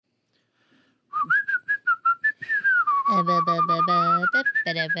Hey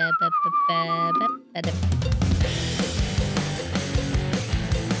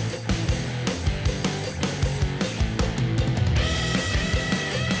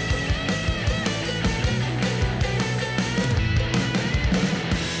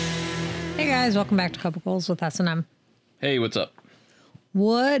guys, welcome back to Couple Goals with S&M. Hey, what's up?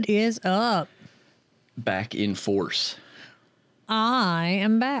 What is up? Back in force. I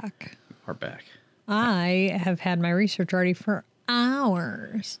am back. Are back. I have had my research ready for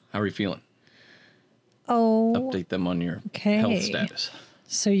hours. How are you feeling? Oh, Update them on your okay. health status.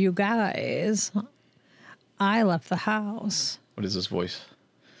 So you guys, I left the house. What is this voice?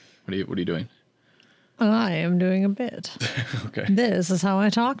 What are you doing? I am doing a bit. Okay. This is how I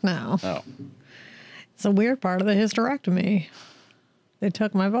talk now. Oh. It's a weird part of the hysterectomy. They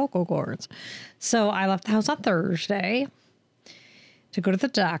took my vocal cords. So I left the house on Thursday to go to the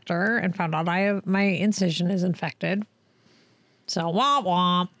doctor and found out my incision is infected. So womp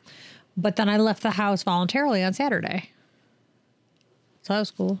womp. But then I left the house voluntarily on Saturday. So that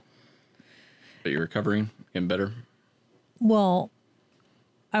was cool. But you're recovering, getting better? Well,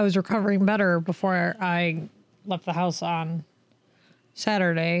 I was recovering better before I left the house on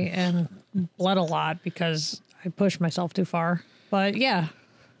Saturday and bled a lot because I pushed myself too far. But yeah.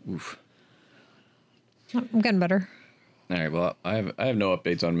 Oof. I'm getting better. All right, well, I have no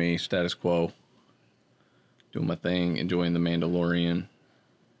updates on me. Status quo. Doing my thing, enjoying The Mandalorian.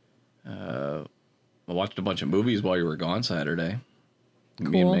 I watched a bunch of movies while you were gone Saturday. Cool.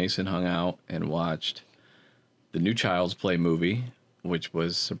 Me and Mason hung out and watched the new Child's Play movie, which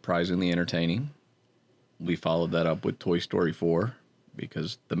was surprisingly entertaining. We followed that up with Toy Story 4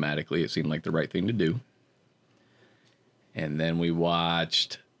 because thematically it seemed like the right thing to do. And then we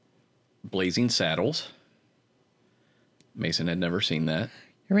watched Blazing Saddles. Mason had never seen that.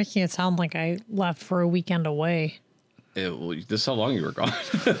 You're making it sound like I left for a weekend away. This is how long you were gone.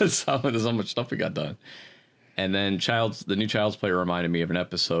 That's how much stuff we got done. And then the new Child's Play reminded me of an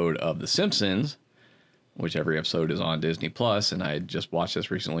episode of The Simpsons, which every episode is on Disney Plus, and I had just watched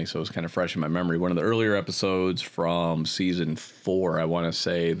this recently, so it was kind of fresh in my memory. One of the earlier episodes from season 4, I want to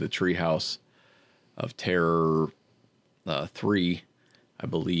say the Treehouse of Terror 3, I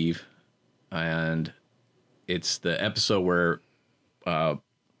believe. And it's the episode where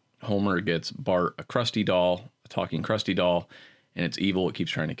Homer gets Bart a Krusty doll, a talking Krusty doll, and it's evil. It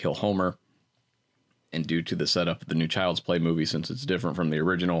keeps trying to kill Homer. And due to the setup of the new Child's Play movie, since it's different from the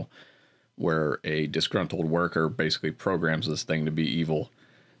original, where a disgruntled worker basically programs this thing to be evil,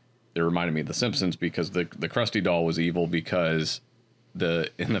 it reminded me of The Simpsons because the Krusty doll was evil because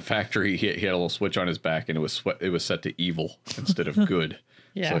in the factory he had a little switch on his back and it was set to evil instead of good.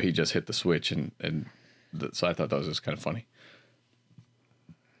 Yeah. So he just hit the switch so I thought that was just kind of funny.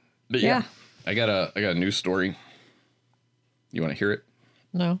 But yeah. I got a news story. You want to hear it?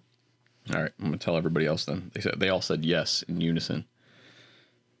 No. All right, I'm gonna tell everybody else then. They all said yes in unison.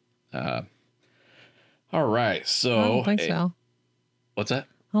 All right, so I don't think so. What's that?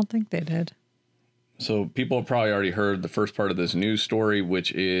 I don't think they did. So people have probably already heard the first part of this news story,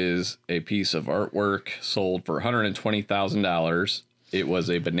 which is a piece of artwork sold for $120,000. It was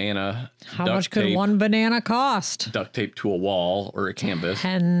a banana. How much could one banana cost? Duct tape to a wall or a canvas.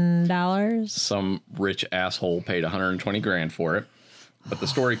 $10. Some rich asshole paid $120,000 for it. But the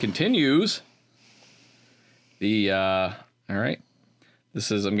story continues. All right.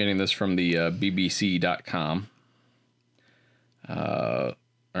 I'm getting this from the BBC.com. All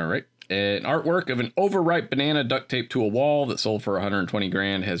right. An artwork of an overripe banana duct taped to a wall that sold for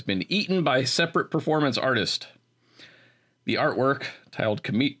 $120,000 has been eaten by a separate performance artist. The artwork, titled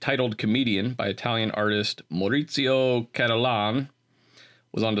Comedian by Italian artist Maurizio Catalan,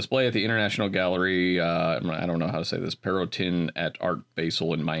 was on display at the International Gallery, I don't know how to say this, Perotin at Art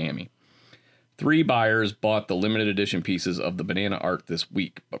Basel in Miami. 3 buyers bought the limited edition pieces of the banana art this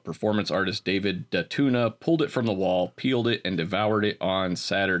week, but performance artist David Datuna pulled it from the wall, peeled it, and devoured it on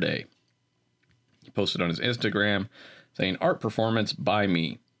Saturday. He posted on his Instagram saying, "Art performance by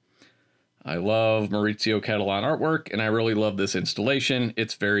me. I love Maurizio Catalan artwork, and I really love this installation.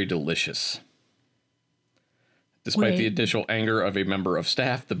 It's very delicious." Despite the initial anger of a member of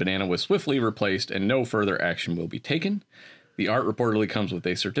staff, the banana was swiftly replaced and no further action will be taken. The art reportedly comes with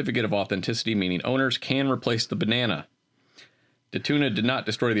a certificate of authenticity, meaning owners can replace the banana. Datuna did not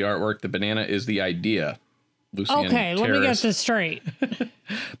destroy the artwork. The banana is the idea. Lucian Okay, let me get this straight.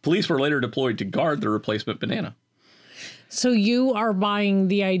 Police were later deployed to guard the replacement banana. So you are buying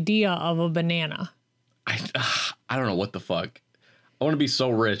the idea of a banana. I don't know what the fuck. I want to be so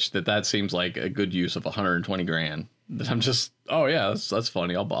rich that seems like a good use of $120,000. I'm just, oh yeah, that's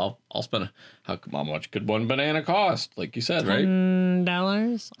funny. I'll spend how much could one banana cost? Like you said, right? $10,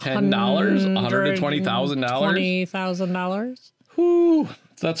 $120,000, $20,000. Whoo,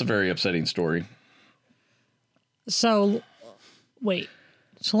 that's a very upsetting story. So, wait.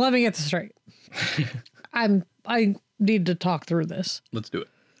 So let me get this straight. I need to talk through this. Let's do it.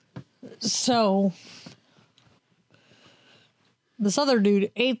 So, this other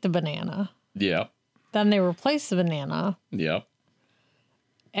dude ate the banana. Yeah. Then they replaced the banana. Yep.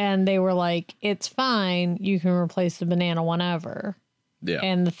 And they were like, it's fine. You can replace the banana whenever. Yeah.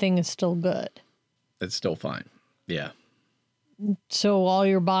 And the thing is still good. It's still fine. Yeah. So all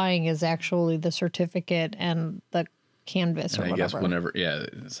you're buying is actually the certificate and the canvas or And I whatever. guess whenever, yeah,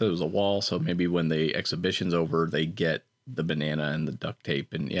 so it was a wall. So maybe when the exhibition's over, they get the banana and the duct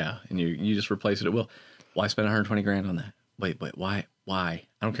tape and yeah, and you just replace it at will. Why spend 120 grand on that? Wait, why? I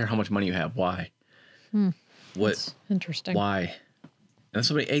don't care how much money you have. Why? What? That's interesting. Why? And then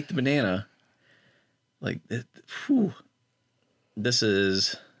somebody ate the banana. Like, whew. This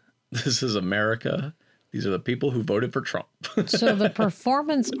is America. These are the people who voted for Trump. So the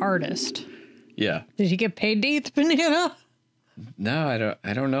performance artist, Yeah. did he get paid to eat the banana? No,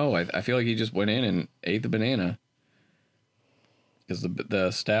 I don't know. I feel like he just went in and ate the banana. Because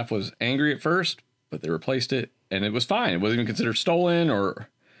the staff was angry at first, but they replaced it, and it was fine. It wasn't even considered stolen or,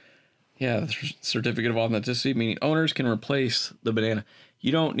 yeah, the certificate of authenticity, meaning owners can replace the banana.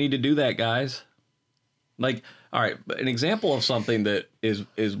 You don't need to do that, guys. Like, all right, an example of something that is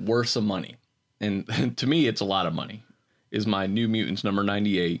worth some money, and to me, it's a lot of money, is my New Mutants number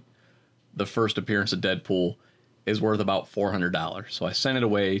 98, the first appearance of Deadpool, is worth about $400. So I sent it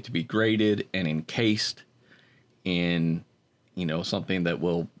away to be graded and encased in, something that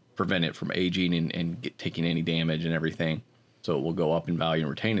will prevent it from aging and taking any damage and everything. So it will go up in value and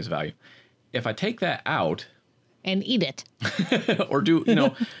retain its value. If I take that out And eat it. or do,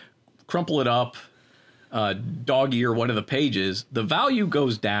 crumple it up, dog ear one of the pages, the value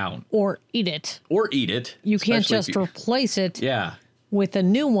goes down. Or eat it. Or eat it. You can't especially if just you- replace it Yeah, with a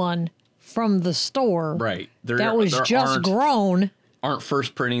new one from the store. right. That was just grown. Aren't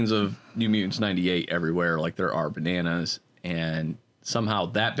first printings of New Mutants 98 everywhere like there are bananas, and somehow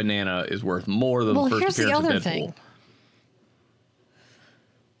that banana is worth more than Well, the here's first the appearance other of Deadpool. thing.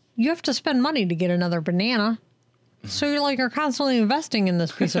 You have to spend money to get another banana. So you're constantly investing in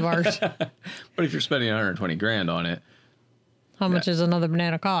this piece of art. But if you're spending 120 grand on it, How much does another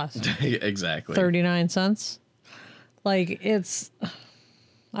banana cost? exactly. 39 cents. It's,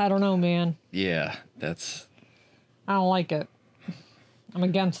 I don't know, man. Yeah, that's I don't like it. I'm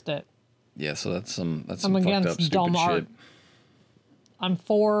against it. yeah. So that's some I'm fucked up against stupid dumb shit. art. I'm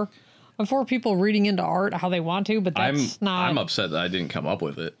for people reading into art how they want to, but that's not. I'm upset that I didn't come up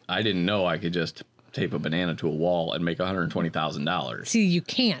with it. I didn't know I could just tape a banana to a wall and make $120,000. See, you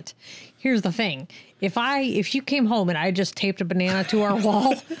can't. Here's the thing. If you came home and I just taped a banana to our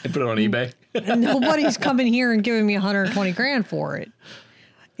wall, And put it on eBay. nobody's coming here and giving me 120 grand for it.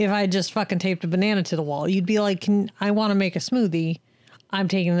 If I just fucking taped a banana to the wall, you'd be like, I want to make a smoothie. I'm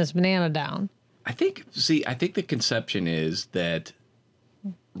taking this banana down. I think the conception is that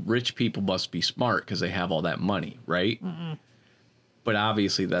rich people must be smart because they have all that money, right? But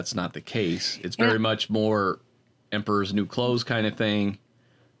obviously that's not the case. It's very much more Emperor's New Clothes kind of thing,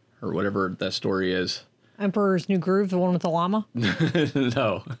 or whatever that story is. Emperor's New Groove, the one with the llama.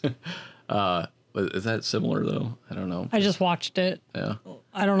 No. But is that similar though? I don't know. I just watched it. Yeah.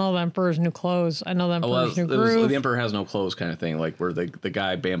 I don't know the Emperor's New Clothes. I know the Well, Emperor's New it was Groove. the Emperor has no clothes kind of thing, like where the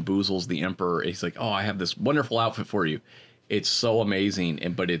guy bamboozles the Emperor. He's like, "Oh, I have this wonderful outfit for you. It's so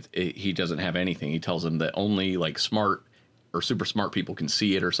amazing," but he doesn't have anything. He tells him that only like smart or super smart people can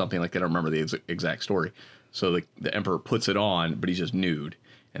see it or something like that. I don't remember the exact story. So the Emperor puts it on, but he's just nude,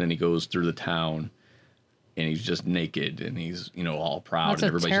 and then he goes through the town, and he's just naked, and he's all proud, That's and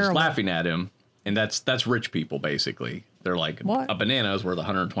everybody's terrible. just laughing at him. And that's rich people basically. They're like, What? a banana is worth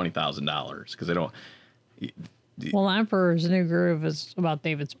 $120,000 because they don't. Well, Emperor's New Groove is about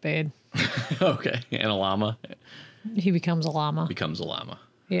David Spade. Okay, and a llama He becomes a llama. becomes a llama.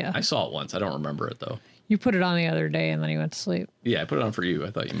 Yeah. I saw it once. I don't remember it though. You put it on the other day and then you went to sleep. Yeah, I put it on for you. I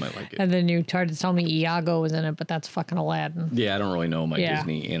thought you might like it. And then you tried to tell me Iago was in it, but that's fucking Aladdin. Yeah, I don't really know my Yeah.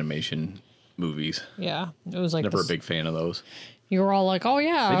 Disney animation movies. Yeah. It was like Never this- a big fan of those. You were all like, oh,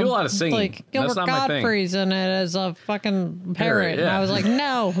 yeah. They do a lot of singing. Like, That's Gilbert not my thing. Godfrey's in it as a fucking parrot. And yeah. I was like,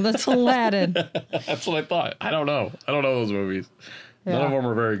 no, that's Aladdin. That's what I thought. I don't know those movies. None Yeah. of them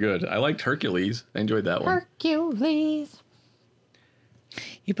are very good. I liked Hercules. I enjoyed that one. Hercules.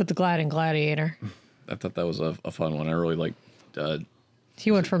 You put the Glad in Gladiator. I thought that was a fun one. I really liked.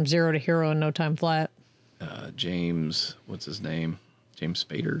 He went from zero to hero in no time flat. James, what's his name? James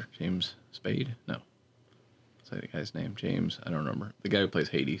Spader? James Spade? No. Say the guy's name. James, I don't remember. The guy who plays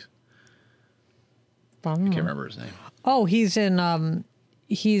Hades. I can't remember his name. Oh, he's in,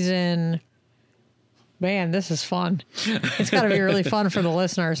 man, this is fun. It's got to be really fun for the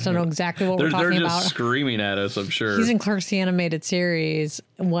listeners to know exactly what we're talking They're just about. screaming at us, I'm sure. He's in Clerks the Animated Series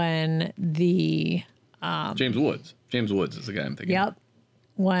when the... James Woods. James Woods is the guy I'm thinking. Yep.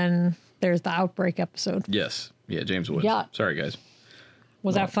 When there's the Outbreak episode. Yes. Yeah, James Woods. Yeah. Sorry, guys.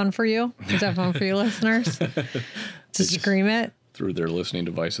 Was that fun for you? Was that fun for you, listeners? To scream it? Threw their listening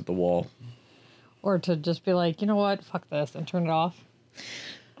device at the wall. Or to just be like, you know what? Fuck this and turn it off.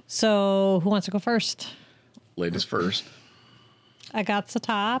 So, who wants to go first? Ladies first. I got the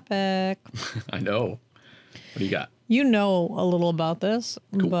topic. I know. What do you got? You know a little about this,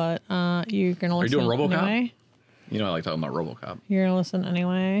 but you're going to listen. Are you doing RoboCop? Anyway. You know I like talking about RoboCop. You're going to listen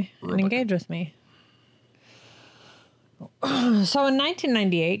anyway and engage with me. So in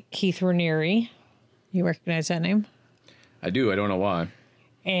 1998, Keith Raniere, you recognize that name? I do. I don't know why.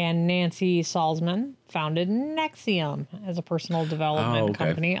 And Nancy Salzman founded Nexium as a personal development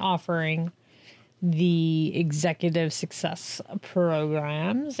company offering the executive success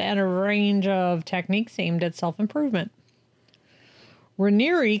programs and a range of techniques aimed at self-improvement.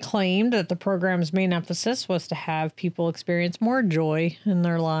 Raniere claimed that the program's main emphasis was to have people experience more joy in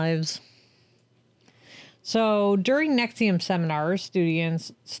their lives. So during Nexium seminars,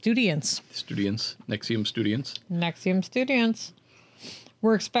 Nexium students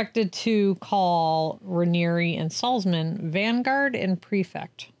were expected to call Raniere and Salzman Vanguard and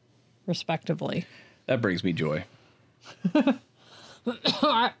Prefect, respectively. That brings me joy.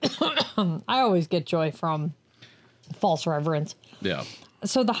 I always get joy from false reverence. Yeah.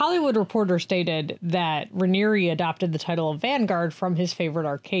 So the Hollywood Reporter stated that Raniere adopted the title of Vanguard from his favorite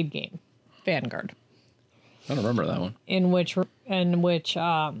arcade game, Vanguard. I don't remember that one. In which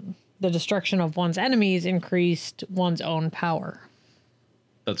the destruction of one's enemies increased one's own power.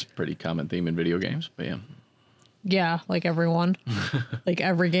 That's a pretty common theme in video games, but yeah. Yeah, like everyone. Like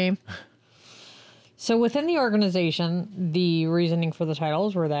every game. So within the organization, the reasoning for the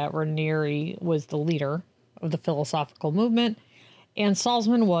titles were that Raniere was the leader of the philosophical movement, and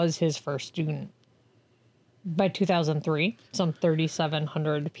Salzman was his first student. By 2003, some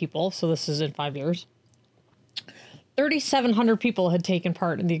 3,700 people, so this is in 5 years, 3,700 people had taken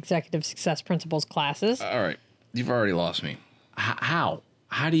part in the Executive Success Principles classes. All right. You've already lost me. How?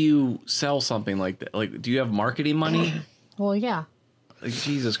 How do you sell something like that? Like, do you have marketing money? Well, yeah. Like,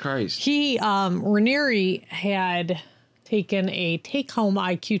 Jesus Christ. Raniere had taken a take-home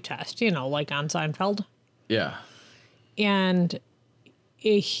IQ test, like on Seinfeld. Yeah. And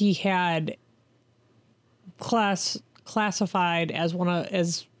he had classified as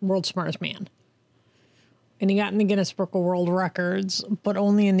as world's smartest man. And he got in the Guinness Book of World Records, but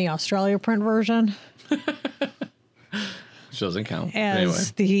only in the Australia print version. Which doesn't count.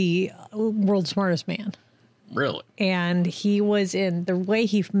 As the world's smartest man. Really? And he was in the way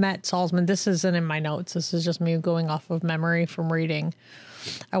he met Salzman. This isn't in my notes. This is just me going off of memory from reading.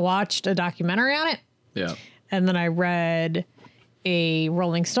 I watched a documentary on it. Yeah. And then I read a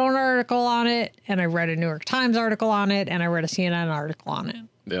Rolling Stone article on it. And I read a New York Times article on it. And I read a CNN article on it.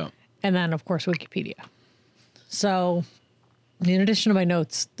 Yeah. And then, of course, Wikipedia. So, in addition to my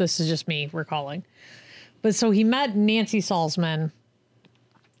notes, this is just me recalling. But so he met Nancy Salzman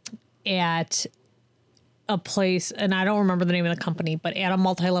at a place, and I don't remember the name of the company, but at a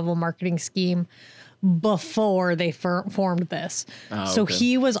multi-level marketing scheme before they formed this. So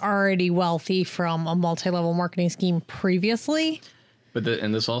he was already wealthy from a multi-level marketing scheme previously. But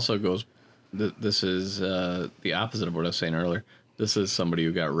and this also goes, this is the opposite of what I was saying earlier. This is somebody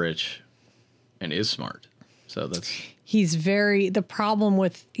who got rich and is smart. So he's the problem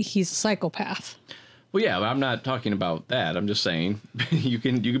with, he's a psychopath. Well, yeah, but I'm not talking about that. I'm just saying you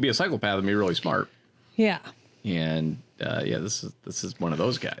can be a psychopath and be really smart. Yeah. And this is one of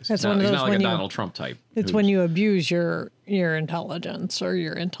those guys. That's one of those. He's not like a Donald Trump type. It's when you abuse your intelligence or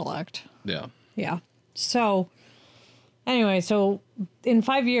your intellect. Yeah. Yeah. So anyway, in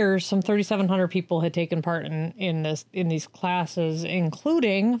 5 years, some 3,700 people had taken part in these classes,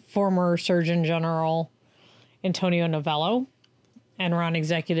 including former Surgeon General Antonio Novello, Enron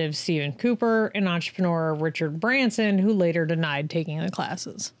executive Stephen Cooper, and entrepreneur Richard Branson, who later denied taking the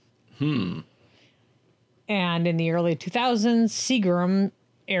classes. And in the early 2000s, Seagram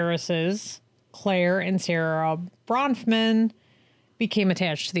heiresses Claire and Sarah Bronfman became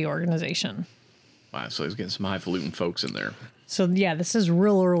attached to the organization. Wow, so he's getting some highfalutin folks in there. So yeah, this is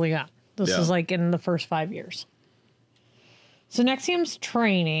real early on. This is like in the first 5 years. So Nexium's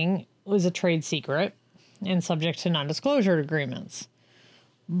training was a trade secret. and subject to non-disclosure agreements.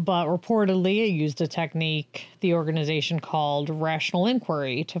 But reportedly, it used a technique the organization called rational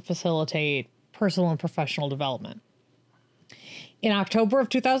inquiry to facilitate personal and professional development. In October of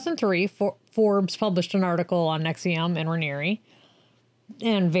 2003, Forbes published an article on NXIVM and Raniere,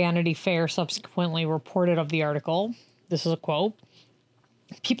 and Vanity Fair subsequently reported of the article. This is a quote.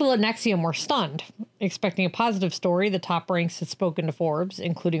 People at NXIVM were stunned, expecting a positive story. The top ranks had spoken to Forbes,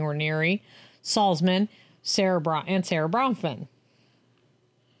 including Raniere, Salzman, Sarah Bronfman.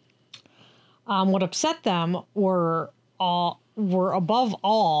 What upset them were above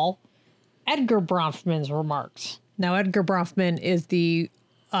all Edgar Bronfman's remarks. Now, Edgar Bronfman is the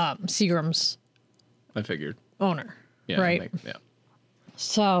Seagram's I figured. owner, Yeah. right? Yeah.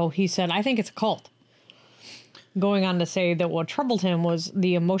 So he said, I think it's a cult. Going on to say that what troubled him was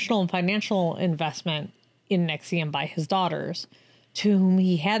the emotional and financial investment in NXIVM by his daughters, to whom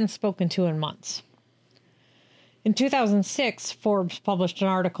he hadn't spoken to in months. In 2006, Forbes published an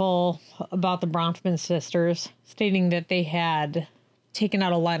article about the Bronfman sisters, stating that they had taken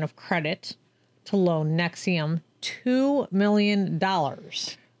out a line of credit to loan NXIVM $2 million.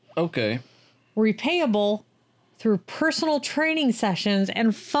 Okay. Repayable through personal training sessions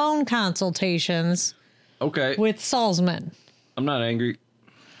and phone consultations Okay. with Salzman. I'm not angry.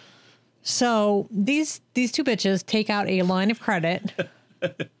 So these two bitches take out a line of credit,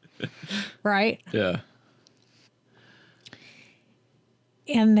 right? Yeah.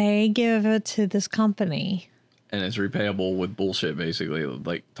 And they give it to this company. And it's repayable with bullshit, basically.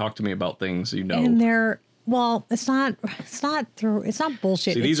 Like, talk to me about things you know. And they're, well, it's not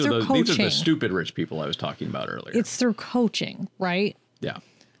bullshit. See, it's these are coaching. the stupid rich people I was talking about earlier. It's through coaching, right? Yeah.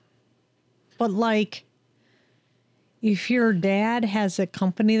 But like, if your dad has a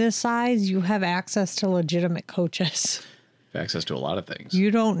company this size, you have access to legitimate coaches. Access to a lot of things.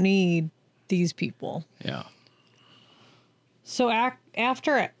 You don't need these people. Yeah. So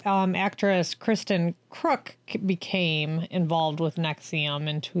after actress Kristen Crook became involved with NXIVM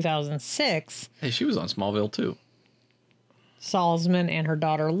in 2006, Hey, she was on Smallville too. Salzman and her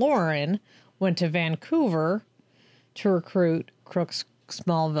daughter Lauren went to Vancouver to recruit Crook's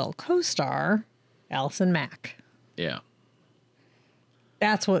Smallville co-star, Allison Mack. Yeah.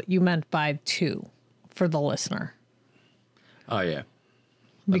 That's what you meant by two for the listener. Oh yeah.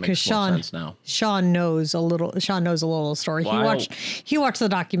 Because makes more sense now. Sean knows a little story. Well, He watched the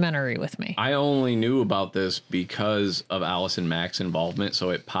documentary with me. I only knew about this because of Allison Mack's involvement,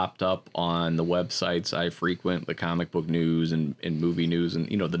 so it popped up on the websites I frequent, the comic book news and movie news, and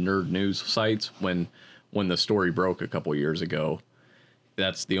the nerd news sites when the story broke a couple years ago.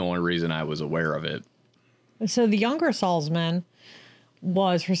 That's the only reason I was aware of it. So the younger Salzman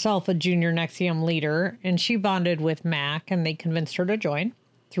was herself a junior NXIVM leader, and she bonded with Mack, and they convinced her to join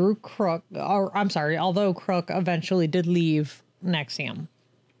through Crook. Although Crook eventually did leave NXIVM.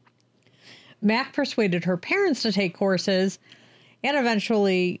 Mack persuaded her parents to take courses, and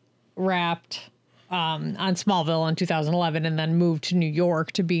eventually wrapped on Smallville in 2011, and then moved to New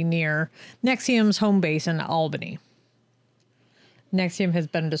York to be near NXIVM's home base in Albany. NXIVM has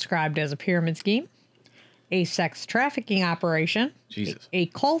been described as a pyramid scheme, a sex trafficking operation, Jesus. a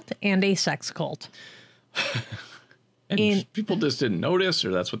cult, and a sex cult. And people just didn't notice,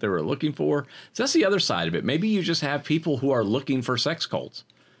 or that's what they were looking for. So that's the other side of it. Maybe you just have people who are looking for sex cults.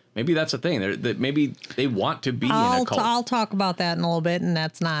 Maybe that's a thing. That maybe they want to be in a cult. I'll talk about that in a little bit, and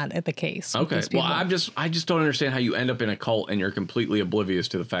that's not the case. Okay. Well, I just don't understand how you end up in a cult and you're completely oblivious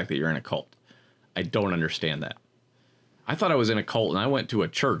to the fact that you're in a cult. I don't understand that. I thought I was in a cult, and I went to a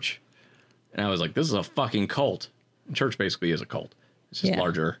church, and I was like, "This is a fucking cult." And church basically is a cult. It's just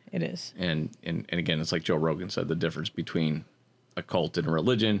larger. It is. And again, it's like Joe Rogan said, the difference between a cult and a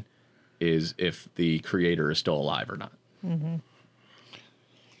religion is if the creator is still alive or not. Mm-hmm.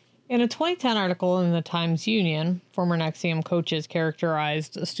 In a 2010 article in the Times-Union, former NXIVM coaches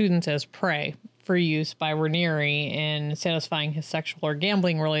characterized students as prey for use by Raniere in satisfying his sexual or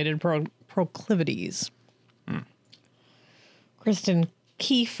gambling-related proclivities. Kristen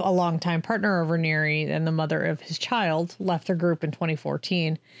Keefe, a longtime partner of Raniere and the mother of his child, left the group in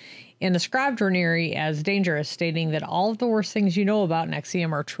 2014 and described Raniere as dangerous, stating that all of the worst things you know about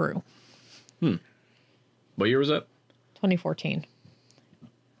NXIVM are true. What year was that? 2014.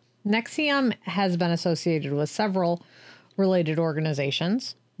 NXIVM has been associated with several related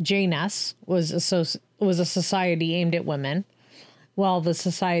organizations. JNES was a society aimed at women, while the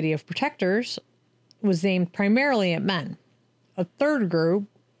Society of Protectors was aimed primarily at men. A third group,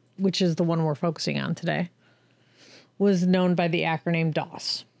 which is the one we're focusing on today, was known by the acronym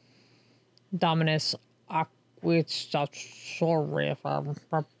DOS. Dominus It's sorry if I'm.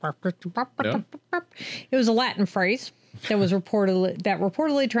 No? It was a Latin phrase that was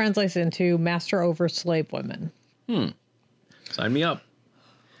reportedly translates into "master over slave women." Sign me up.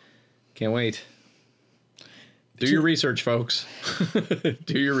 Can't wait. Do your research, folks.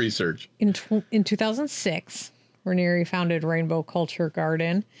 Do your research. In 2006, Raniere founded Rainbow Culture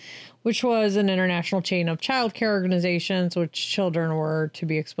Garden, which was an international chain of childcare organizations which children were to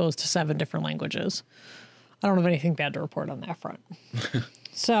be exposed to 7 different languages. I don't have anything bad to report on that front.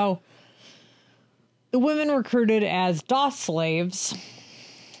 So, the women recruited as DOS slaves,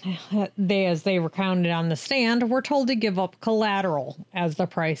 as they recounted on the stand, were told to give up collateral as the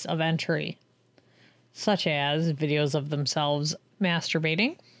price of entry, such as videos of themselves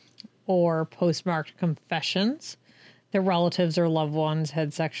masturbating or postmarked confessions that relatives or loved ones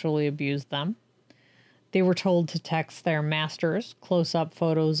had sexually abused them. They were told to text their masters close-up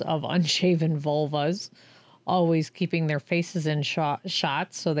photos of unshaven vulvas, always keeping their faces in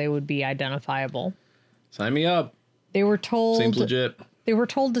shots so they would be identifiable. Sign me up. They were told Seems legit. They were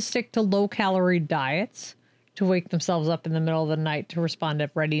told to stick to low-calorie diets, to wake themselves up in the middle of the night to respond to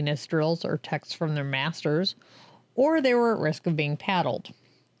readiness drills or texts from their masters, or they were at risk of being paddled.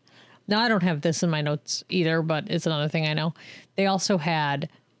 Now, I don't have this in my notes either, but it's another thing I know. They also had,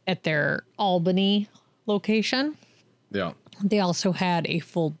 at their Albany location, Yeah. they also had a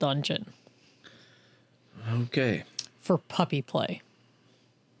full dungeon Okay. for puppy play.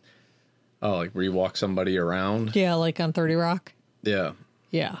 Oh, like where you walk somebody around? Yeah, like on 30 Rock. Yeah.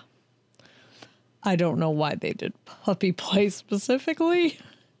 Yeah. I don't know why they did puppy play specifically.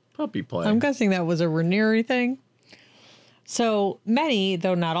 Puppy play. I'm guessing that was a Raniere thing. So many,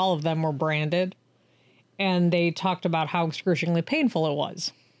 though not all of them, were branded, and they talked about how excruciatingly painful it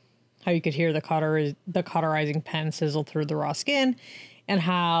was. How you could hear the cauterizing pen sizzle through the raw skin, and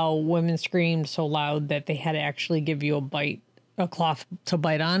how women screamed so loud that they had to actually give you a cloth to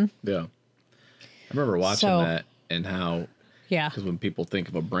bite on. Yeah. I remember watching that and how, yeah, because when people think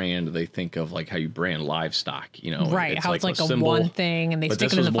of a brand, they think of like how you brand livestock, you know, right? How it's like a symbol. one thing, and they But stick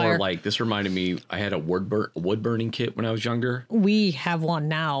this it in was the more fire. like, this reminded me, I had a wood burning kit when I was younger. We have one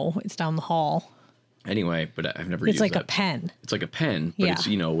now. It's down the hall. Anyway, but I've never It's used like that. a pen. It's like a pen, but Yeah.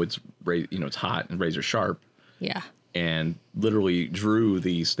 it's, it's hot and razor sharp, Yeah. and literally drew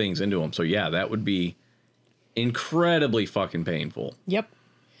these things into them. So yeah, that would be incredibly fucking painful. Yep.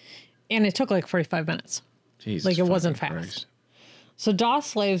 And it took like 45 minutes. Jesus, Like, it wasn't fucking fast. Christ. So DOS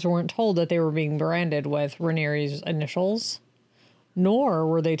slaves weren't told that they were being branded with Raniere's initials, nor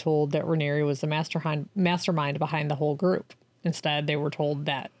were they told that Raniere was the mastermind behind the whole group. Instead, they were told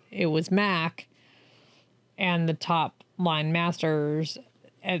that it was Mac and the top line masters,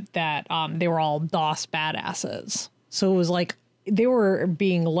 that they were all DOS badasses. So it was like they were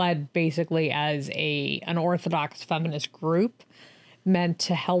being led basically as an orthodox feminist group meant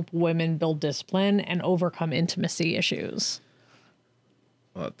to help women build discipline and overcome intimacy issues.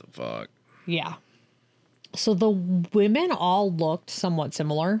 What the fuck? Yeah. So the women all looked somewhat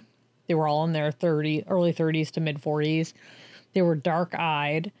similar. They were all in their early 30s to mid 40s. They were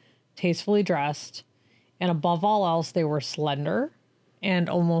dark-eyed, tastefully dressed, and above all else, they were slender and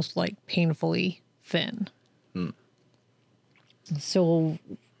almost like painfully thin. So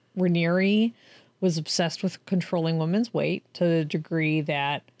Raniere was obsessed with controlling women's weight to the degree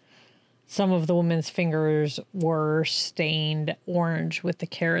that some of the women's fingers were stained orange with the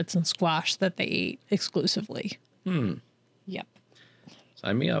carrots and squash that they ate exclusively. Yep.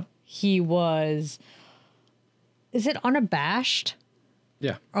 Sign me up. He was... Is it unabashed?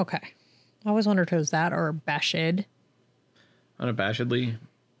 Yeah. Okay. I always wondered if it was that or abashed. Unabashedly.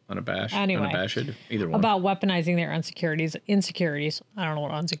 Unabashed. Anyway, Unabashed. Either one. About weaponizing their insecurities. I don't know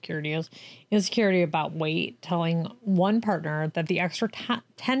what insecurity is. Insecurity about weight, telling one partner that the extra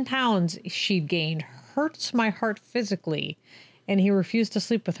 10 pounds she'd gained hurts my heart physically, and he refused to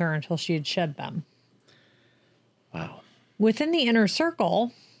sleep with her until she had shed them. Wow. Within the inner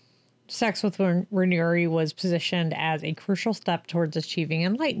circle, sex with Raniere was positioned as a crucial step towards achieving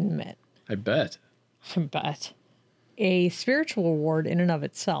enlightenment. I bet. But a spiritual reward in and of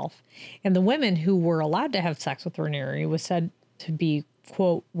itself. And the women who were allowed to have sex with Raniere was said to be,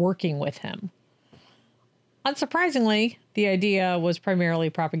 quote, working with him. Unsurprisingly, the idea was primarily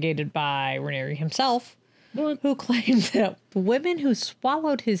propagated by Raniere himself, who claimed that women who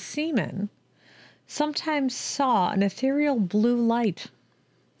swallowed his semen sometimes saw an ethereal blue light.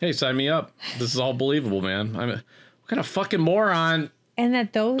 Hey, sign me up. This is all believable, man. What kind of fucking moron? And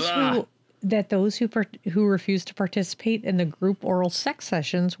that those who refused to participate in the group oral sex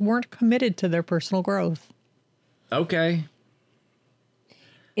sessions weren't committed to their personal growth. Okay.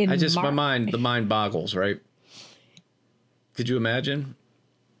 The mind boggles, right? Could you imagine?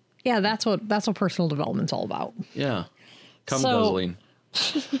 Yeah, that's what personal development's all about. Yeah. Cum So- guzzling.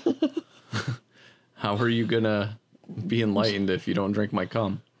 How are you gonna be enlightened if you don't drink my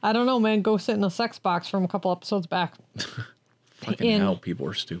cum? I don't know, man. Go sit in a sex box from a couple episodes back. Fucking hell, people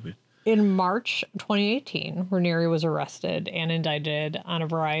are stupid. In March 2018, Raniere was arrested and indicted on a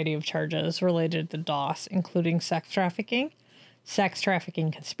variety of charges related to DOS, including sex trafficking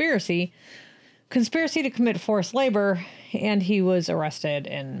conspiracy, conspiracy to commit forced labor, and he was arrested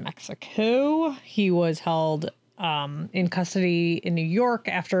in Mexico. He was held in custody in New York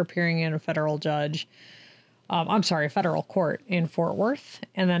after appearing in a federal court in Fort Worth,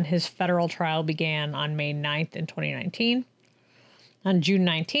 and then his federal trial began on May 9th in 2019. On June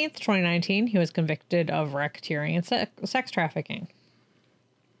 19th, 2019, he was convicted of racketeering and sex trafficking.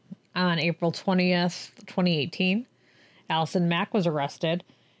 On April 20th, 2018, Allison Mack was arrested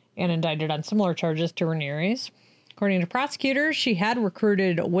and indicted on similar charges to Raniere's. According to prosecutors, she had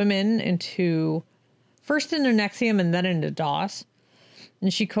recruited women first into NXIVM and then into DOS,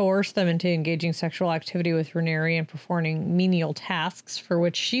 and she coerced them into engaging sexual activity with Raniere and performing menial tasks for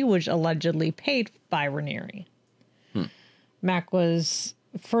which she was allegedly paid by Raniere. Mack was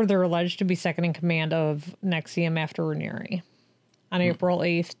further alleged to be second in command of NXIVM after Raniere. On April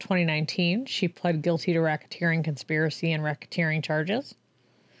 8th, 2019, she pled guilty to racketeering conspiracy and racketeering charges.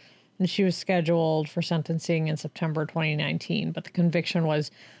 And she was scheduled for sentencing in September 2019, but the conviction was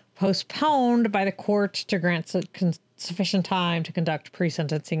postponed by the court to grant sufficient time to conduct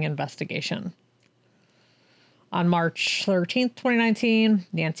pre-sentencing investigation. On March 13th, 2019,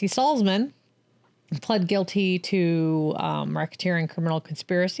 Nancy Salzman pled guilty to racketeering criminal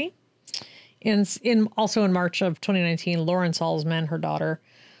conspiracy. Also in March of 2019, Lauren Salzman, her daughter,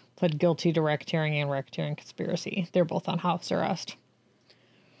 pled guilty to racketeering and racketeering conspiracy. They're both on house arrest.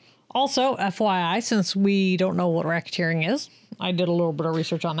 Also, FYI, since we don't know what racketeering is, I did a little bit of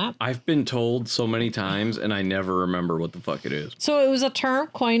research on that. I've been told so many times, and I never remember what the fuck it is. So it was a term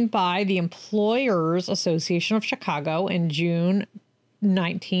coined by the Employers Association of Chicago in June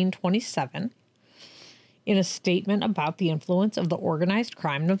 1927 in a statement about the influence of the organized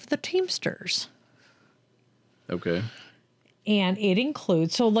crime of the Teamsters. Okay. And it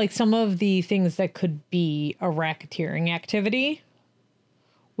includes, so like some of the things that could be a racketeering activity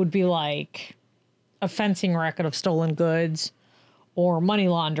would be like a fencing racket of stolen goods, or money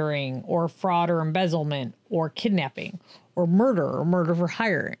laundering, or fraud or embezzlement, or kidnapping, or murder for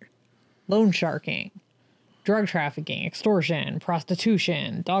hire, loan sharking, drug trafficking, extortion,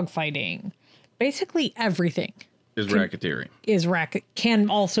 prostitution, dogfighting. Basically everything Is racketeering. Can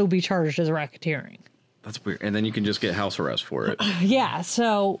also be charged as racketeering. That's weird. And then you can just get house arrest for it. Yeah,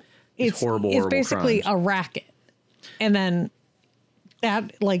 so it's horrible basically crimes. a racket. And then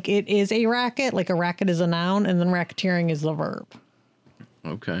that, like, it is a racket, like a racket is a noun, and then racketeering is the verb.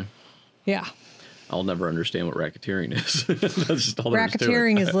 Okay. Yeah. I'll never understand what racketeering is. That's just all there is to it.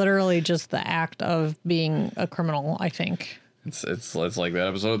 Racketeering is literally just the act of being a criminal, I think. It's like that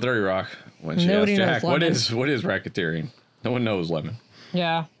episode of 30 Rock when she Nobody asked Jack, knows what is racketeering? No one knows, Lemon.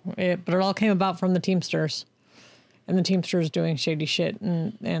 Yeah, but it all came about from the Teamsters. And the Teamsters doing shady shit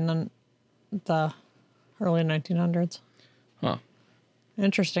in the early 1900s. Huh.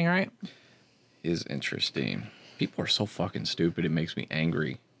 Interesting, right? Is interesting. People are so fucking stupid. It makes me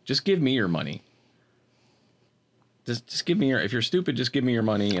angry. Just give me your money. Just give me your. If you're stupid, just give me your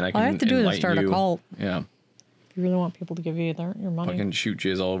money, and I can. All I have to do is start a cult. Yeah. If you really want people to give you your money. Fucking shoot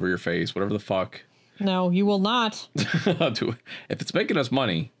jizz all over your face, whatever the fuck. No, you will not. If it's making us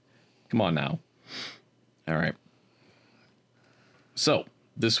money, come on now. All right. So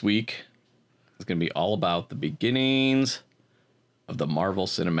this week is going to be all about the beginnings of the Marvel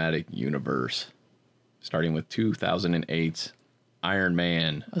Cinematic Universe, starting with 2008's Iron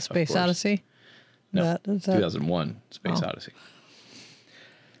Man. A Space Odyssey? No, Is that 2001 Space Odyssey.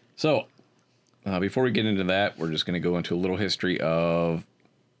 So before we get into that, we're just going to go into a little history of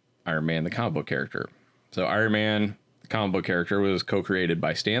Iron Man, the comic book character. So Iron Man, the comic book character, was co-created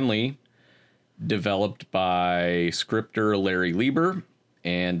by Stan Lee, developed by scripter Larry Lieber,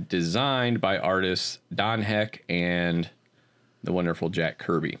 and designed by artists Don Heck and the wonderful Jack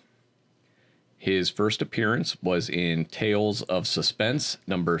Kirby. His first appearance was in Tales of Suspense,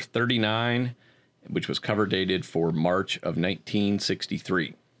 number 39, which was cover dated for March of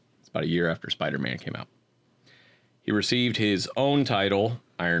 1963. It's about a year after Spider-Man came out. He received his own title,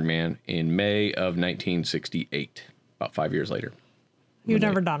 Iron Man, in May of 1968, about 5 years later. You've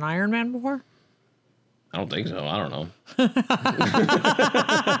never done Iron Man before? I don't think so. I don't know.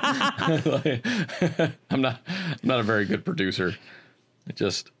 I'm not a very good producer. I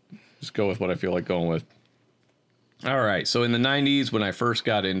just go with what I feel like going with. All right. So in the 90s, when I first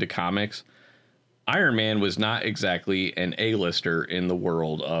got into comics, Iron Man was not exactly an A-lister in the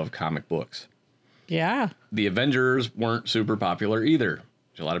world of comic books. Yeah. The Avengers weren't super popular either.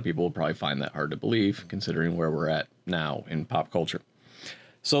 A lot of people will probably find that hard to believe, considering where we're at now in pop culture.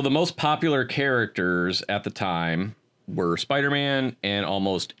 So the most popular characters at the time were Spider-Man and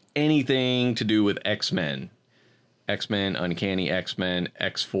almost anything to do with X-Men. X-Men, Uncanny X-Men,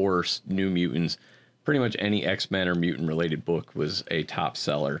 X-Force, New Mutants. Pretty much any X-Men or mutant-related book was a top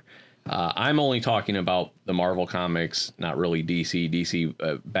seller. I'm only talking about the Marvel comics, not really DC.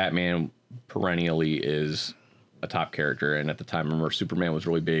 DC, Batman perennially is a top character, and at the time, remember, Superman was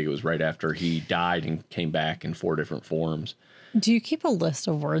really big. It was right after he died and came back in 4 different forms. Do you keep a list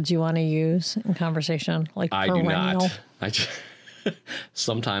of words you want to use in conversation? Like I perennial? do not.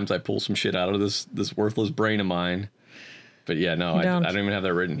 Sometimes I pull some shit out of this worthless brain of mine. But yeah, no, I don't even have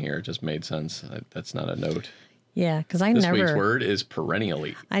that written here. It just made sense. That's not a note. Yeah, because This week's word is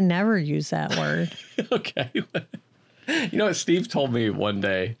perennially. I never use that word. Okay. You know what Steve told me one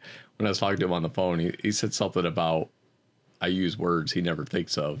day when I was talking to him on the phone? He said something about I use words he never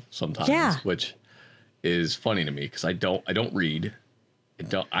thinks of sometimes, which is funny to me because I don't read.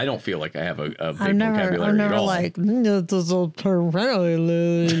 I don't feel like I have a big vocabulary I'm never at all. like, this will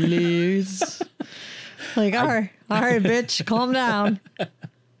perennially. Like, all right, bitch, calm down.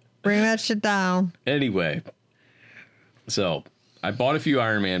 Bring that shit down. Anyway, so I bought a few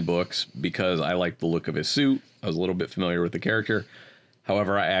Iron Man books because I liked the look of his suit. I was a little bit familiar with the character.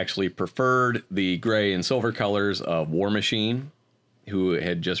 However, I actually preferred the gray and silver colors of War Machine, who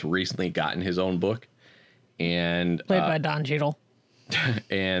had just recently gotten his own book. And played by Don Cheadle.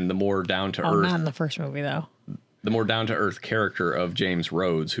 And the more down-to-earth... Oh, not in the first movie, though. The more down-to-earth character of James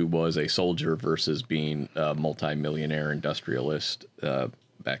Rhodes, who was a soldier versus being a multi-millionaire industrialist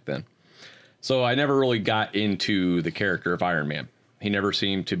back then. So I never really got into the character of Iron Man. He never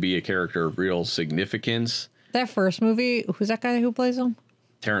seemed to be a character of real significance. That first movie, who's that guy who plays him?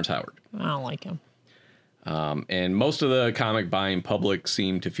 Terrence Howard. I don't like him. And most of the comic buying public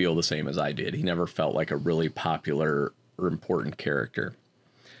seemed to feel the same as I did. He never felt like a really popular or important character.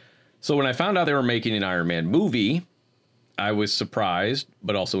 So when I found out they were making an Iron Man movie, I was surprised,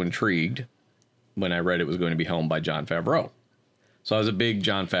 but also intrigued when I read it was going to be helmed by Jon Favreau. So I was a big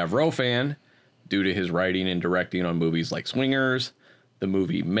Jon Favreau fan due to his writing and directing on movies like Swingers, the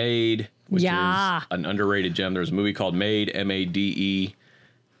movie Made, which is an underrated gem. There's a movie called Made, M-A-D-E,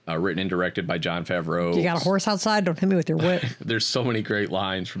 written and directed by Jon Favreau. You got a horse outside? Don't hit me with your whip. There's so many great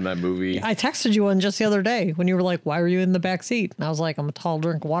lines from that movie. I texted you one just the other day when you were like, why were you in the back seat? And I was like, I'm a tall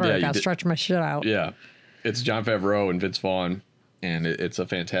drink of water. Yeah, I got to stretch my shit out. Yeah. It's Jon Favreau and Vince Vaughn, and it's a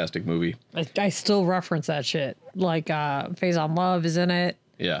fantastic movie. I still reference that shit. Like, Phase on Love is in it.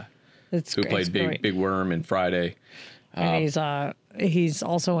 Yeah. It's Who played Big Worm in Friday. And he's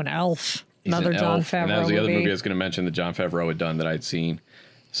also an elf. Another Jon Favreau movie. And that was the other movie I was going to mention that Jon Favreau had done that I'd seen.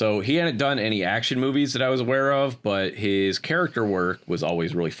 So he hadn't done any action movies that I was aware of, but his character work was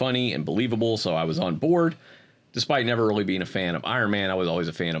always really funny and believable, so I was on board. Despite never really being a fan of Iron Man, I was always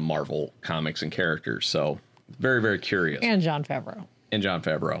a fan of Marvel comics and characters, so very, very curious. And Jon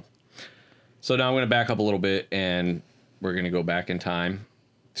Favreau. So now I'm going to back up a little bit, and we're going to go back in time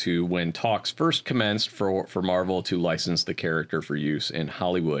to when talks first commenced for Marvel to license the character for use in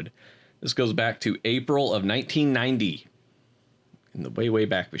Hollywood. This goes back to April of 1990. In the way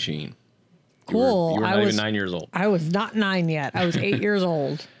back machine. Cool. You were not even 9 years old. I was not 9 yet. I was 8 years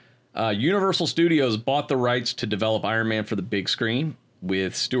old. Universal Studios bought the rights to develop Iron Man for the big screen,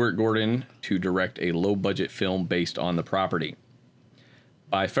 with Stuart Gordon to direct a low-budget film based on the property.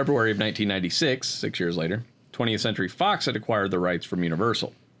 By February of 1996, 6 years later, 20th Century Fox had acquired the rights from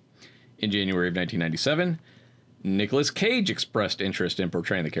Universal. In January of 1997, Nicolas Cage expressed interest in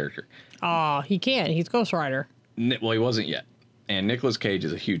portraying the character. He can't. He's Ghost Rider. Well, he wasn't yet. And Nicolas Cage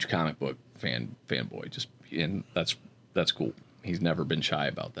is a huge comic book fanboy, and that's cool. He's never been shy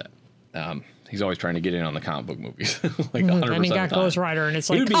about that. He's always trying to get in on the comic book movies, like 100%. And he got Ghost Rider, and it's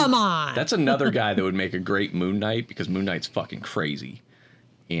like, come on. That's another guy that would make a great Moon Knight because Moon Knight's fucking crazy,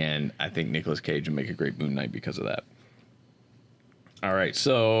 and I think Nicolas Cage would make a great Moon Knight because of that. All right,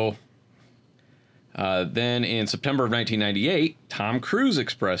 so then in September of 1998, Tom Cruise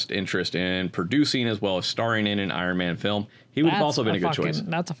expressed interest in producing as well as starring in an Iron Man film. He would have also been a good choice.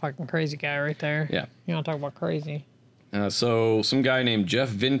 That's a fucking crazy guy right there. Yeah. You want to talk about crazy. So some guy named Jeff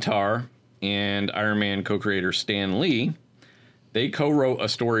Vintar and Iron Man co-creator Stan Lee, they co-wrote a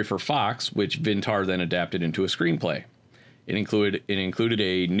story for Fox, which Vintar then adapted into a screenplay. It included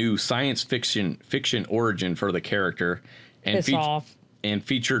a new science fiction origin for the character and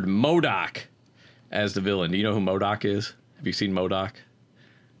featured MODOK, as the villain. Do you know who MODOK is? Have you seen MODOK?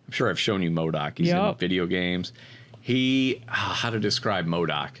 I'm sure I've shown you MODOK. He's in video games. How to describe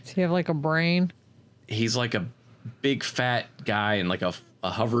MODOK? Does he have like a brain? He's like a big fat guy in like a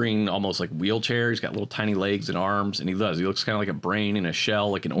hovering, almost like wheelchair. He's got little tiny legs and arms, and he looks kind of like a brain in a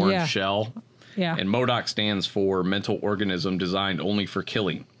shell, like an orange shell. Yeah. And MODOK stands for mental organism designed only for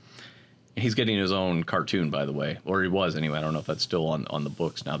killing. And he's getting his own cartoon, by the way, or he was anyway. I don't know if that's still on the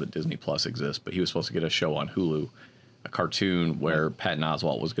books now that Disney Plus exists, but he was supposed to get a show on Hulu, a cartoon where Patton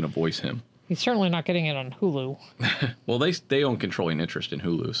Oswalt was going to voice him. He's certainly not getting it on Hulu. Well, they own controlling interest in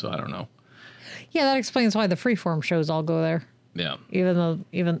Hulu, so I don't know. Yeah, that explains why the Freeform shows all go there. Yeah.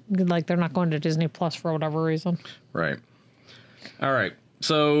 Even like they're not going to Disney Plus for whatever reason. Right. All right.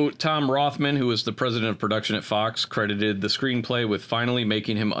 So Tom Rothman, who was the president of production at Fox, credited the screenplay with finally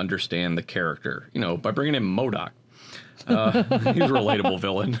making him understand the character, by bringing in MODOK. He's a relatable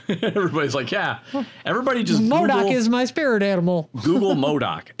villain. Everybody's like, yeah. Everybody just MODOK is my spirit animal. Google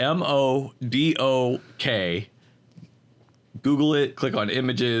MODOK. MODOK. Google it, click on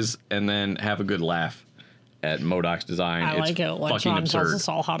images, and then have a good laugh at MODOK's design. I like it when Sean tells us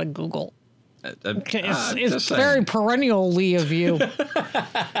all how to Google. It's very perennially of you.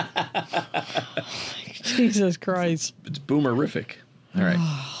 Jesus Christ. It's boomerific. All right.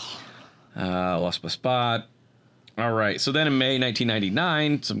 Lost my spot. All right. So then in May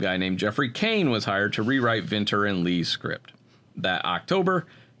 1999, some guy named Jeffrey Kane was hired to rewrite Vinter and Lee's script. That October,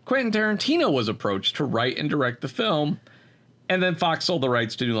 Quentin Tarantino was approached to write and direct the film, and then Fox sold the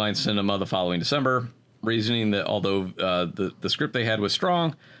rights to New Line Cinema the following December, reasoning that although the script they had was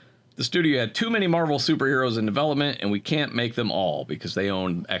strong, the studio had too many Marvel superheroes in development, and we can't make them all because they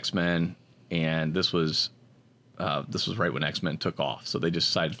own X-Men, and this was right when X-Men took off, so they just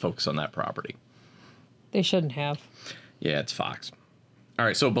decided to focus on that property. They shouldn't have. Yeah, it's Fox. All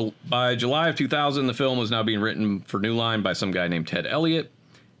right, so by July of 2000, the film was now being written for New Line by some guy named Ted Elliott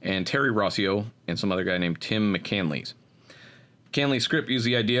and Terry Rossio and some other guy named Tim McCanley's. McCanley's script used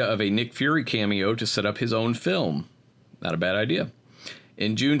the idea of a Nick Fury cameo to set up his own film. Not a bad idea.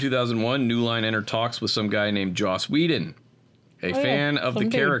 In June 2001, New Line entered talks with some guy named Joss Whedon, a fan of the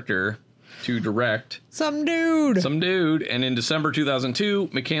character, to direct. Some dude. And in December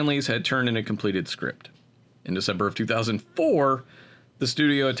 2002, McCanley's had turned in a completed script. In December of 2004, the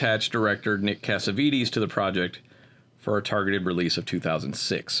studio attached director Nick Cassavetes to the project for a targeted release of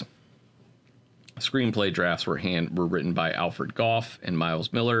 2006. Screenplay drafts were written by Alfred Goff and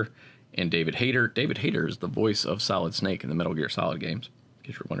Miles Miller and David Hayter. David Hayter is the voice of Solid Snake in the Metal Gear Solid games, in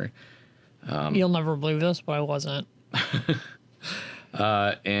case you're wondering. You'll never believe this, but I wasn't.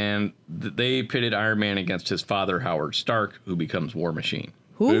 And they pitted Iron Man against his father, Howard Stark, who becomes War Machine.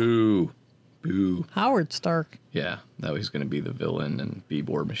 Who? Boo. Howard Stark. Yeah, that he's going to be the villain and be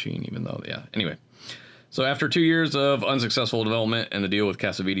War Machine, even though, yeah. Anyway. So after 2 years of unsuccessful development and the deal with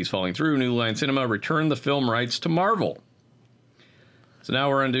Cassavetes falling through, New Line Cinema returned the film rights to Marvel. So now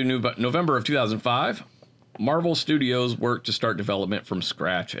we're into November of 2005. Marvel Studios worked to start development from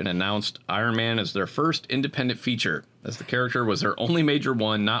scratch and announced Iron Man as their first independent feature, as the character was their only major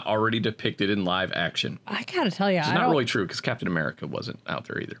one not already depicted in live action. I gotta tell you, it's not really true because Captain America wasn't out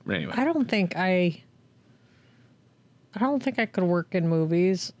there either. But anyway, I don't think I could work in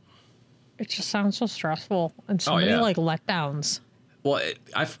movies. It just sounds so stressful and so many like letdowns. Well,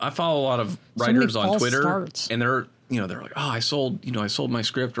 I follow a lot of writers on Twitter, starts. And they're like, oh, I sold my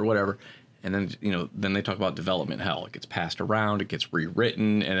script or whatever. And then, then they talk about development hell. It gets passed around, it gets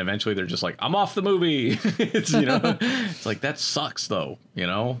rewritten, and eventually they're just like, I'm off the movie. It's, it's like, that sucks though,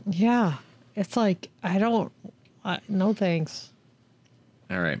 Yeah. It's like, no thanks.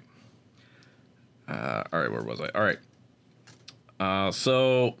 All right. Where was I? All right.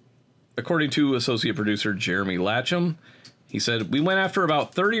 So according to associate producer Jeremy Latcham, he said, we went after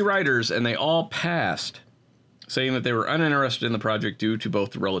about 30 writers and they all passed, saying that they were uninterested in the project due to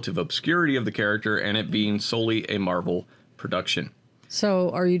both the relative obscurity of the character and it being solely a Marvel production. So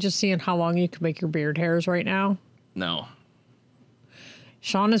are you just seeing how long you can make your beard hairs right now? No.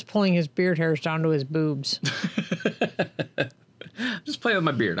 Sean is pulling his beard hairs down to his boobs. Just play with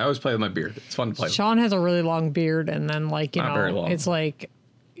my beard. I always play with my beard. It's fun to play with. Sean has a really long beard, and then Not very long. it's like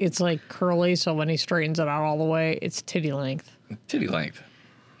curly, so when he straightens it out all the way, it's titty length. Titty length.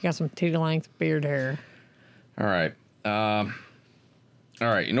 You got some titty length beard hair. All right.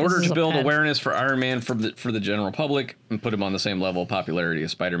 In order to build awareness for Iron Man for the general public and put him on the same level of popularity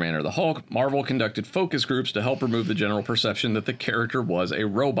as Spider-Man or the Hulk, Marvel conducted focus groups to help remove the general perception that the character was a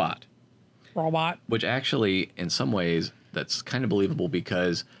robot. Which actually, in some ways, that's kind of believable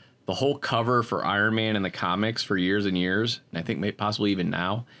because the whole cover for Iron Man in the comics for years and years, and I think possibly even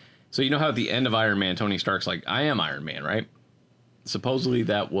now, So you know how at the end of Iron Man, Tony Stark's like, I am Iron Man, right? Supposedly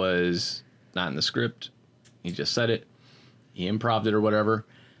that was not in the script. He just said it. He improv'd it or whatever.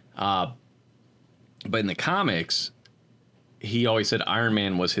 But in the comics, he always said Iron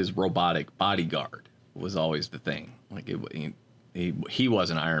Man was his robotic bodyguard, was always the thing. Like he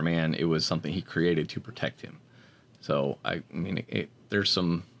wasn't Iron Man. It was something he created to protect him. So, I mean, there's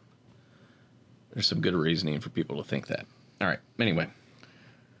some good reasoning for people to think that. All right. Anyway.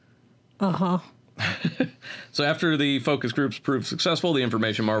 Uh-huh. So after the focus groups proved successful, the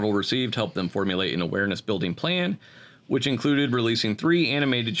information Marvel received helped them formulate an awareness-building plan, which included releasing 3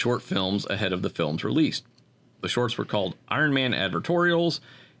 animated short films ahead of the film's release. The shorts were called Iron Man Advertorials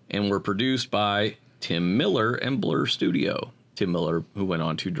and were produced by Tim Miller and Blur Studio. Tim Miller, who went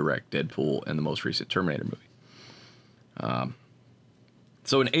on to direct Deadpool and the most recent Terminator movie.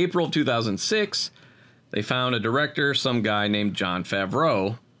 So in April of 2006, they found a director, some guy named Jon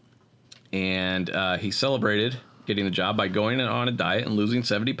Favreau, and he celebrated getting the job by going on a diet and losing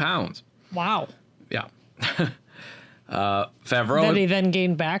 70 pounds. Wow. Yeah. Favreau. That he then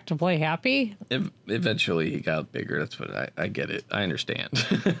gained back to play Happy? Eventually he got bigger. That's what I get it. I understand.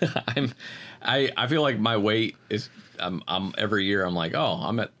 I feel like my weight is, I'm every year I'm like, oh,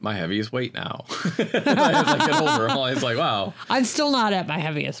 I'm at my heaviest weight now. As I get older, I'm always like, wow. I'm still not at my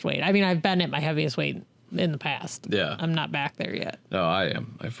heaviest weight. I mean, I've been at my heaviest weight in the past. Yeah. I'm not back there yet. No, I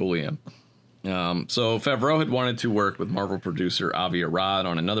am. I fully am. So Favreau had wanted to work with Marvel producer Avi Arad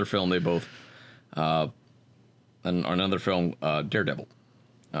on another film. They both, on another film, Daredevil.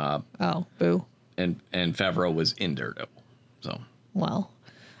 Oh, boo. And Favreau was in Daredevil. So. Well,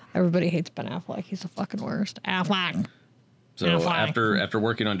 everybody hates Ben Affleck. He's the fucking worst. Affleck. So after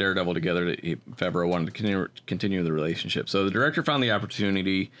working on Daredevil together, Favreau wanted to continue the relationship. So the director found the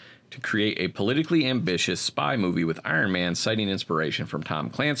opportunity to create a politically ambitious spy movie with Iron Man, citing inspiration from Tom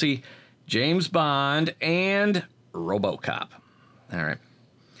Clancy, James Bond, and RoboCop. All right.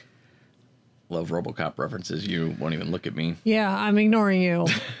 Love RoboCop references. You won't even look at me. Yeah, I'm ignoring you.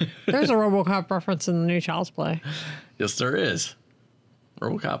 There's a RoboCop reference in the new Child's Play. Yes, there is.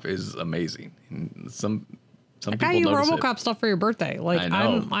 RoboCop is amazing. Some I people got you notice RoboCop it. stuff for your birthday. Like I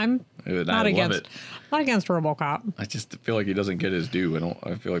know. I'm Dude, not I against love it. not against RoboCop. I just feel like he doesn't get his due.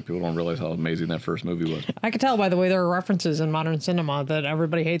 I feel like people don't realize how amazing that first movie was. I can tell by the way there are references in modern cinema that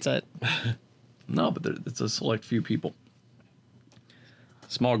everybody hates it. No, but it's a select few people.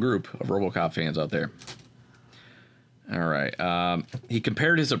 Small group of RoboCop fans out there. All right. He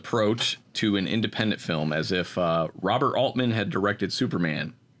compared his approach to an independent film as if Robert Altman had directed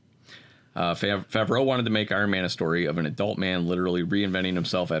Superman. Favreau wanted to make Iron Man a story of an adult man literally reinventing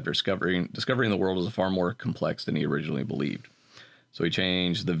himself after discovering the world as far more complex than he originally believed. So he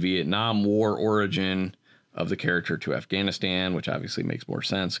changed the Vietnam War origin of the character to Afghanistan, which obviously makes more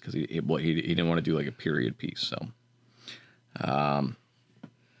sense because he didn't want to do like a period piece. So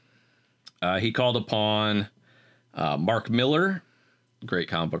he called upon Mark Miller, great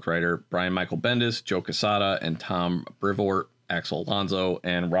comic book writer, Brian Michael Bendis, Joe Quesada, and Tom Brevoort, Axel Alonso,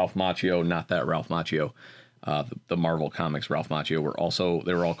 and Ralph Macchio. Not that Ralph Macchio, the Marvel Comics Ralph Macchio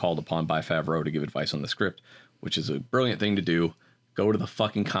they were all called upon by Favreau to give advice on the script, which is a brilliant thing to do. Go to the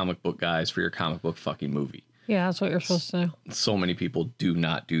fucking comic book guys for your comic book fucking movie. Yeah, that's what you're supposed to do. So many people do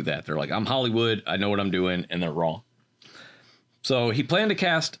not do that. They're like, I'm Hollywood, I know what I'm doing, and they're wrong. So he planned to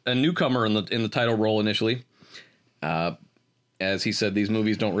cast a newcomer in the title role initially. As he said, these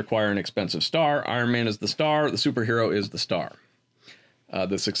movies don't require an expensive star. Iron Man is the star. The superhero is the star.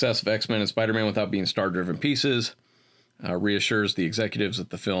 The success of X-Men and Spider-Man without being star-driven pieces reassures the executives that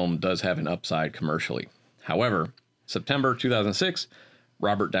the film does have an upside commercially. However, September 2006,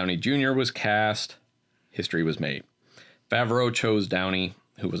 Robert Downey Jr. was cast. History was made. Favreau chose Downey,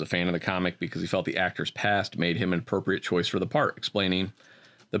 who was a fan of the comic, because he felt the actor's past made him an appropriate choice for the part, explaining,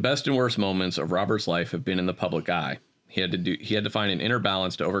 "The best and worst moments of Robert's life have been in the public eye. He had to find an inner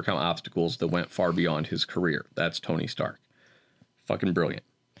balance to overcome obstacles that went far beyond his career. That's Tony Stark." Fucking brilliant.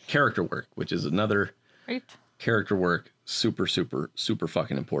 Character work, which is another Right. character work, super, super, super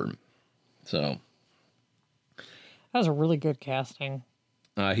fucking important. So That was a really good casting.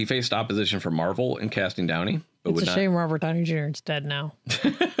 he faced opposition from Marvel in casting Downey, but It's a shame Robert Downey Jr. is dead now.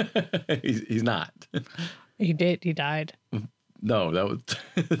 he's not. He died. No, that was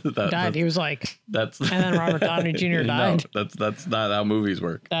He died. He was like, that's and then Robert Downey Jr. died. No, that's not how movies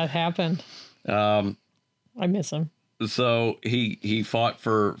work. That happened. I miss him. So he fought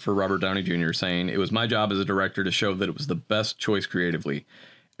for Robert Downey Jr., saying, "It was my job as a director to show that it was the best choice creatively.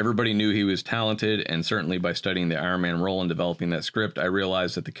 Everybody knew he was talented, and certainly by studying the Iron Man role and developing that script, I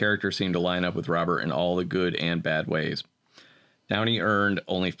realized that the character seemed to line up with Robert in all the good and bad ways. Downey earned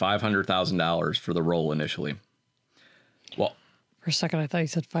only $500,000 for the role initially. Well, For a second, I thought you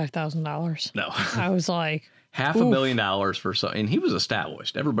said $5,000. no. I was like, $500 million for so, and he was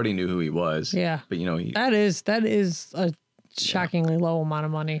established. Everybody knew who he was. yeah. But he That is a shockingly low amount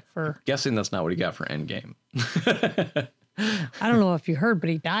of money for. guessing that's not what he got for Endgame. I don't know if you heard, but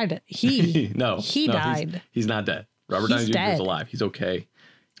he died. He died. He's not dead. Robert Downey Jr. is alive. He's okay.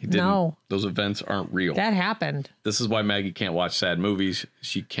 He didn't. No. Those events aren't real. That happened. This is why Maggie can't watch sad movies.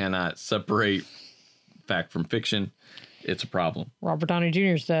 She cannot separate fact from fiction. It's a problem. Robert Downey Jr.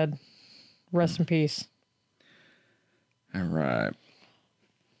 is dead. Rest in peace. All right.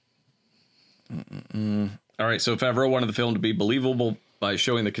 All right. So Favreau wanted the film to be believable by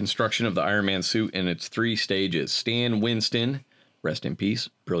showing the construction of the Iron Man suit in its 3 stages. Stan Winston, rest in peace.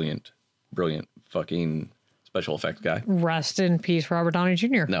 Brilliant fucking special effects guy. Rest in peace, Robert Downey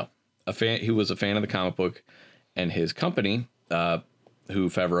Jr. No, he was a fan of the comic book, and his company, who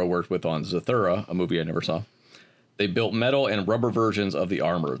Favreau worked with on Zathura, a movie I never saw. They built metal and rubber versions of the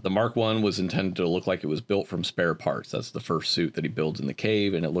armor. The Mark I was intended to look like it was built from spare parts. That's the first suit that he builds in the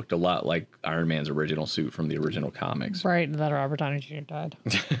cave, and it looked a lot like Iron Man's original suit from the original comics. Right, and then Robert Downey Jr. died.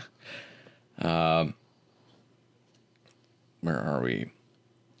 Where are we?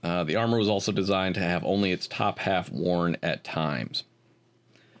 The armor was also designed to have only its top half worn at times.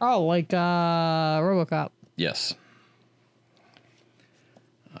 Oh, like RoboCop. Yes.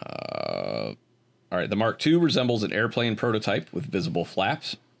 All right, the Mark II resembles an airplane prototype with visible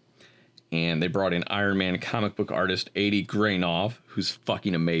flaps. And they brought in Iron Man comic book artist Adi Grainov, who's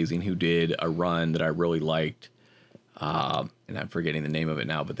fucking amazing, who did a run that I really liked. And I'm forgetting the name of it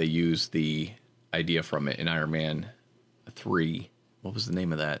now, but they used the idea from it in Iron Man 3. What was the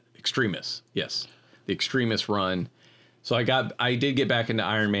name of that? Extremis. Yes, the Extremis run. So I did get back into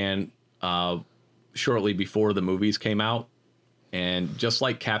Iron Man shortly before the movies came out. And just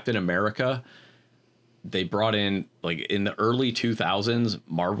like Captain America, they brought in, like, in the early 2000s,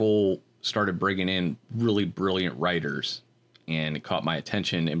 Marvel started bringing in really brilliant writers, and it caught my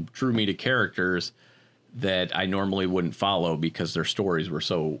attention and drew me to characters that I normally wouldn't follow because their stories were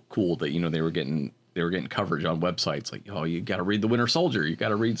so cool that, they were getting coverage on websites like, oh, you got to read The Winter Soldier, you got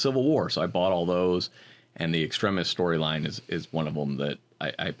to read Civil War. So I bought all those, and the Extremis storyline is one of them that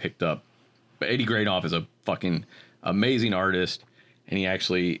I picked up. But Adi Grainov is a fucking amazing artist, and he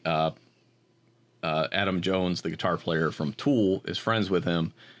actually Adam Jones, the guitar player from Tool, is friends with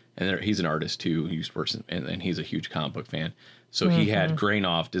him, and he's an artist too. He used to work, and he's a huge comic book fan. So he had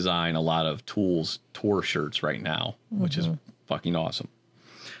Grainov design a lot of Tool's tour shirts right now, which is fucking awesome.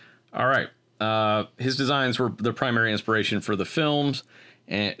 All right. His designs were the primary inspiration for the film's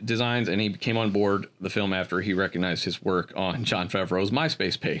designs, and he came on board the film after he recognized his work on Jon Favreau's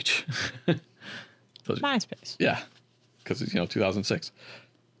MySpace page. MySpace. Yeah, because it's 2006.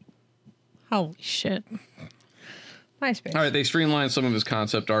 Holy shit. MySpace. All right, they streamlined some of his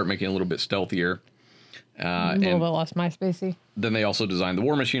concept art, making it a little bit stealthier. A little bit less MySpacey. Then they also designed the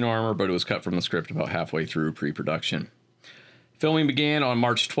War Machine armor, but it was cut from the script about halfway through pre-production. Filming began on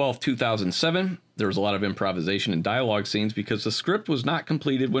March 12, 2007. There was a lot of improvisation and dialogue scenes because the script was not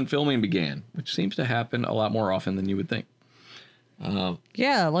completed when filming began, which seems to happen a lot more often than you would think.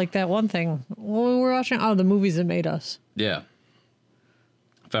 Yeah, like that one thing. What we were watching? Oh, the movies that made us. Yeah.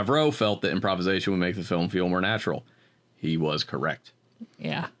 Favreau felt that improvisation would make the film feel more natural. He was correct.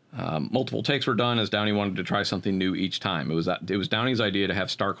 Yeah. Multiple takes were done as Downey wanted to try something new each time. It was Downey's idea to have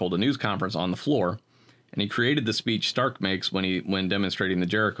Stark hold a news conference on the floor, and he created the speech Stark makes when demonstrating the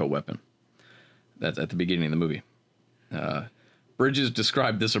Jericho weapon. That's at the beginning of the movie. Bridges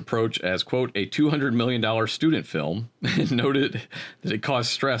described this approach as, quote, a $200 million student film, and noted that it caused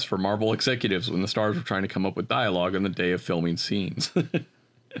stress for Marvel executives when the stars were trying to come up with dialogue on the day of filming scenes.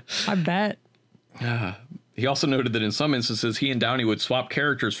 I bet. He also noted that in some instances, he and Downey would swap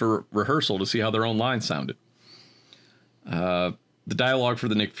characters for rehearsal to see how their own lines sounded. The dialogue for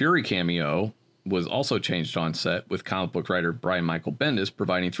the Nick Fury cameo was also changed on set, with comic book writer Brian Michael Bendis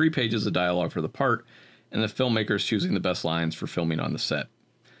providing 3 pages of dialogue for the part, and the filmmakers choosing the best lines for filming on the set.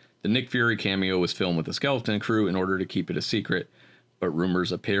 The Nick Fury cameo was filmed with the skeleton crew in order to keep it a secret, but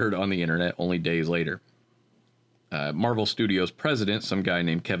rumors appeared on the internet only days later. Marvel Studios president, some guy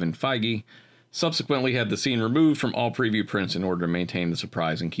named Kevin Feige, subsequently had the scene removed from all preview prints in order to maintain the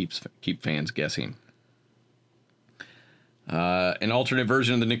surprise and keep fans guessing. An alternate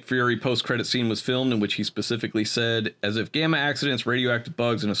version of the Nick Fury post-credit scene was filmed, in which he specifically said, as if gamma accidents, radioactive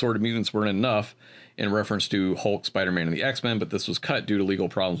bugs, and assorted mutants weren't enough, in reference to Hulk, Spider-Man, and the X-Men, but this was cut due to legal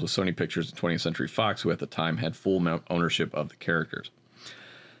problems with Sony Pictures and 20th Century Fox, who at the time had full ownership of the characters.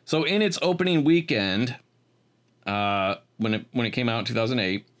 So in its opening weekend, when it came out in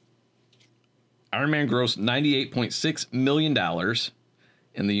 2008, Iron Man grossed $98.6 million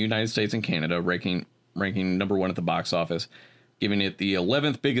in the United States and Canada, ranking number one at the box office, giving it the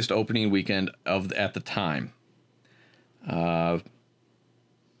 11th biggest opening weekend at the time. Where's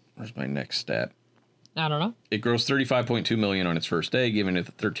my next stat? I don't know. It grossed $35.2 million on its first day, giving it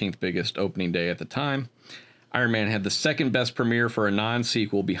the 13th biggest opening day at the time. Iron Man had the second best premiere for a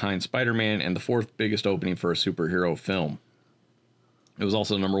non-sequel behind Spider-Man and the fourth biggest opening for a superhero film. It was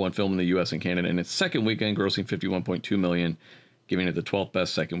also the number one film in the U.S. and Canada in its second weekend, grossing $51.2 million, giving it the 12th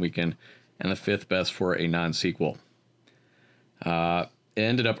best second weekend and the fifth best for a non-sequel. It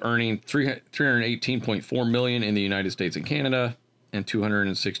ended up earning $318.4 million in the United States and Canada and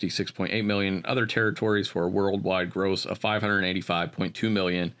 $266.8 million in other territories for a worldwide gross of $585.2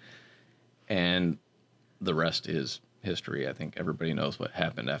 million. And the rest is history. I think everybody knows what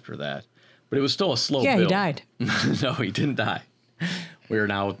happened after that. But it was still a slow build. Yeah, he died. No, he didn't die. We are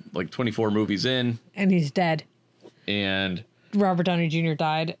now like 24 movies in. And he's dead. And Robert Downey Jr.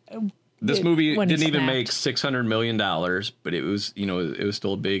 died. This movie didn't even make $600 million, but it was, it was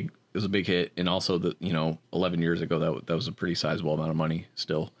still a big hit. And also 11 years ago, that was a pretty sizable amount of money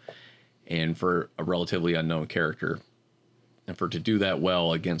still. And for a relatively unknown character, and for it to do that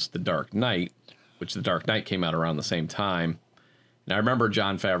well against The Dark Knight, which The Dark Knight came out around the same time. And I remember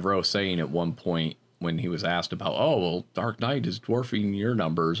Jon Favreau saying at one point when he was asked about, Dark Knight is dwarfing your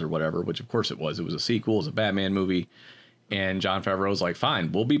numbers or whatever, which of course it was. It was a sequel, it was a Batman movie. And Jon Favreau's like,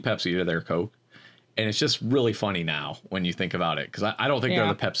 fine, we'll be Pepsi to their Coke. And it's just really funny now when you think about it, because I don't think they're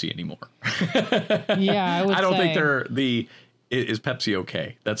the Pepsi anymore. Yeah, I don't think they're is Pepsi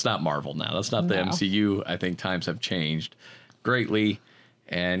okay? That's not Marvel now. That's not the MCU. I think times have changed greatly.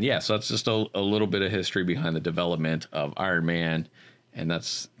 And yeah, so that's just a little bit of history behind the development of Iron Man. And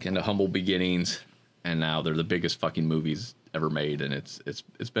that's kind of humble beginnings. And now they're the biggest fucking movies ever made. And it's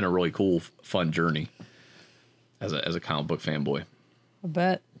been a really cool, fun journey as a comic book fanboy. I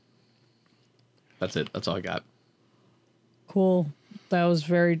bet. That's it. That's all I got. Cool.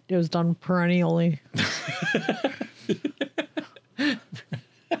 It was done perennially.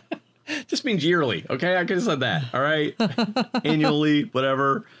 Just means yearly. Okay. I could have said that. All right. Annually,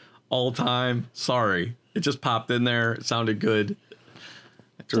 whatever, all time. Sorry. It just popped in there. It sounded good.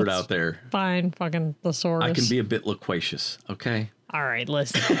 I threw it out there. Fine. Fucking thesaurus. I can be a bit loquacious. Okay. All right.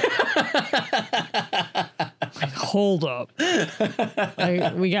 Listen. Hold up.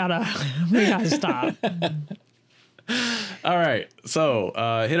 We gotta stop. All right. So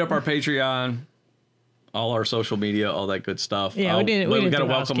hit up our Patreon, all our social media, all that good stuff. Yeah, we got to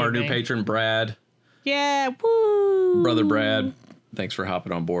welcome our new patron, Brad. Yeah. Woo. Brother Brad. Thanks for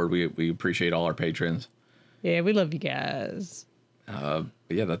hopping on board. We appreciate all our patrons. Yeah, we love you guys. But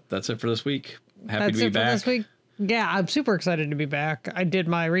yeah, that's it for this week. Happy to be back. This week. Yeah, I'm super excited to be back. I did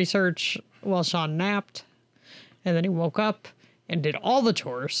my research while Sean napped, and then he woke up and did all the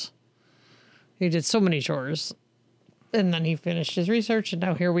chores. He did so many chores, and then he finished his research, and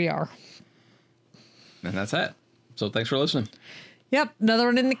now here we are. And that's it. So thanks for listening. Yep, another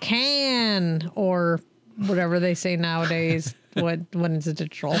one in the can, or whatever they say nowadays. when it's a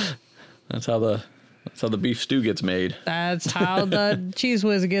digital. That's how the beef stew gets made. That's how the Cheese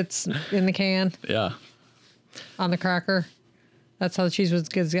Whiz gets in the can. Yeah. On the cracker. That's how the Cheese Whiz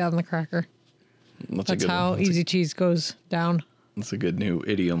gets on the cracker. That's how Easy Cheese goes down. That's a good new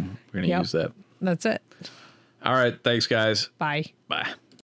idiom. We're going to use that. That's it. All right. Thanks, guys. Bye. Bye.